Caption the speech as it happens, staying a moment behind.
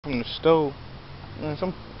from the store. Man,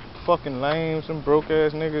 some fucking lame, some broke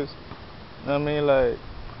ass niggas. Know what I mean, like,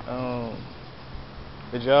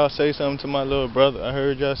 did y'all say something to my little brother? I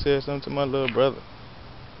heard y'all say something to my little brother.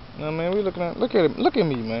 Know what I mean, we looking at, look at him, look at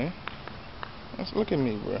me, man. Let's look at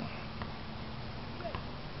me, bro.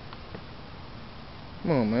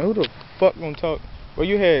 Come on, man. Who the fuck gonna talk? Well,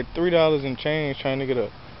 you had $3 in change trying to get a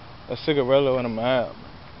cigarello and a mile.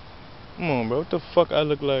 Come on, bro. What the fuck I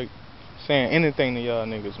look like saying anything to y'all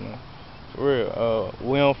niggas, man? For real.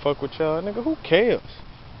 We don't fuck with y'all, nigga. Who cares?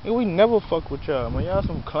 Nigga, we never fuck with y'all, man. Y'all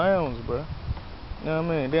some clowns, bro. You know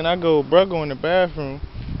what I mean? Then I go in the bathroom,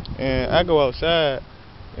 and I go outside.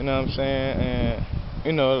 You know what I'm saying? And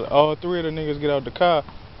you know, all three of the niggas get out the car.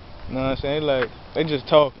 You know what I'm saying? They just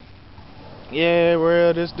talking. Yeah,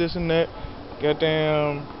 well, this and that.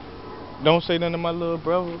 Goddamn, don't say nothing to my little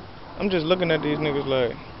brother. I'm just looking at these niggas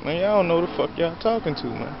like, man, y'all don't know the fuck y'all talking to,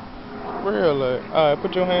 man. For real, like, alright,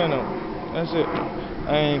 put your hand on me. That's it.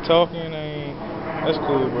 I ain't talking, that's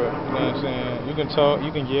cool, bro. You know what I'm saying? You can talk,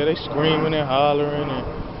 you can yell, they screaming and hollering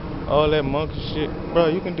and all that monkey shit. Bro,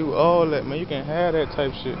 you can do all that, man. You can have that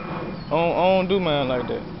type shit. I don't do mine like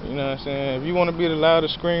that. You know what I'm saying? If you want to be the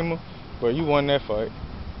loudest screamer, bro, you won that fight.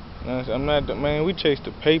 You know what I'm saying? I'm not the man. We chase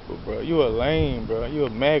the paper, bro. You a lame, bro. You a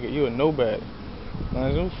maggot. You a nobody.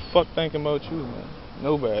 Man, who the fuck thinking about you, man?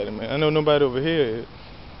 Nobody, man. I know nobody over here is.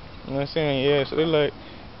 You know what I'm saying? Yeah, so they like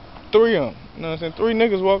three of them. You know what I'm saying? Three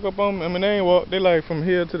niggas walk up on me. I mean, they ain't walk. They like from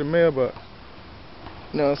here to the mailbox.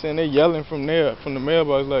 You know what I'm saying? They yelling from there, from the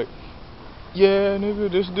mailbox, like, yeah,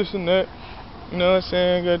 nigga, this and that. You know what I'm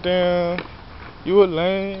saying? Goddamn, you a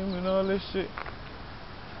lame and all this shit.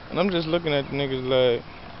 And I'm just looking at the niggas like,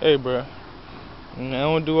 hey, bro, I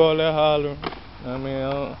don't do all that hollering. You know what I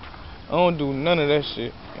mean? I don't do none of that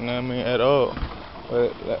shit. You know what I mean? At all.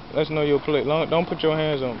 But let's know your plate. Don't put your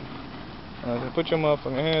hands on me. Put your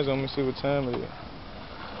motherfucking hands on me, see what time it is.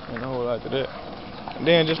 And a whole lot of that. And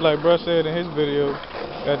then, just like bro said in his video,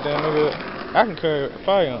 goddamn nigga, I can carry a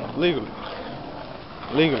firearm legally.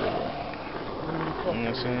 Legally, bro. You know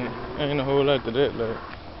what I'm saying? Ain't a whole lot to that, like.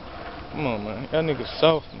 Come on, man. Y'all niggas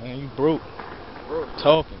soft, man. You broke.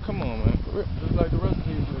 Talking. Come on, man. Just like the rest of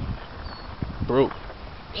these niggas. Broke.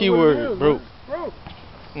 Keyword, broke. Broke.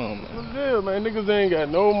 Come on, man. What's the deal, man? Niggas ain't got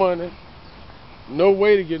no money. No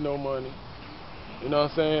way to get no money. You know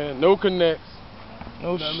what I'm saying? No connects.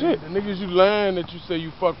 No shit. shit. The niggas you lying that you say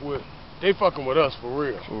you fuck with, they fucking with us for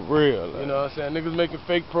real. For real, like. You know what I'm saying? Niggas making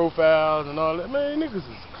fake profiles and all that. Man, niggas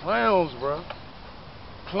is clowns, bro.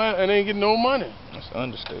 And they ain't getting no money. That's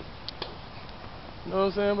understated. You know what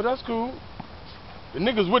I'm saying? But that's cool. The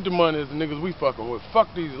niggas with the money is the niggas we fucking with. Fuck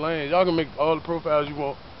these lanes. Y'all can make all the profiles you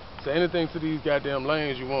want. Say anything to these goddamn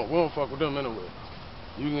lanes you want. We don't fuck with them anyway.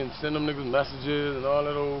 You can send them niggas messages and all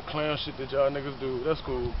that old clown shit that y'all niggas do. That's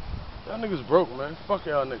cool. Y'all niggas broke, man. Fuck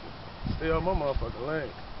y'all niggas. Stay out my motherfucking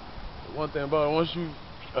lane. But one thing about it, once you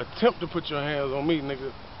attempt to put your hands on me,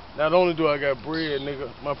 nigga, not only do I got bread,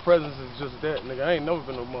 nigga, my presence is just that, nigga. I ain't never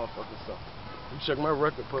been no motherfucking something. You check my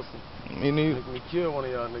record, pussy. Me neither. Make me kill one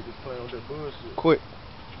of y'all niggas playing with that bullshit. Quick.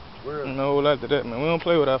 Where? No whole lot to that, man. We don't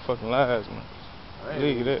play with our fucking lives, man. I ain't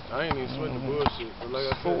even sweating the bullshit. But like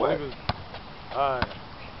I said, niggas, alright.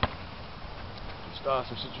 You start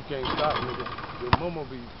some shit you can't stop, nigga. Your mama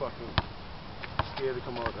be fucking scared to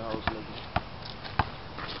come out the house, nigga.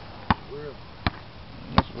 Real.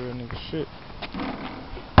 That's real nigga shit.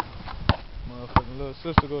 Motherfucking little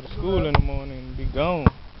sister go to school in the morning and be gone.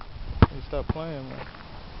 They stop playing, man.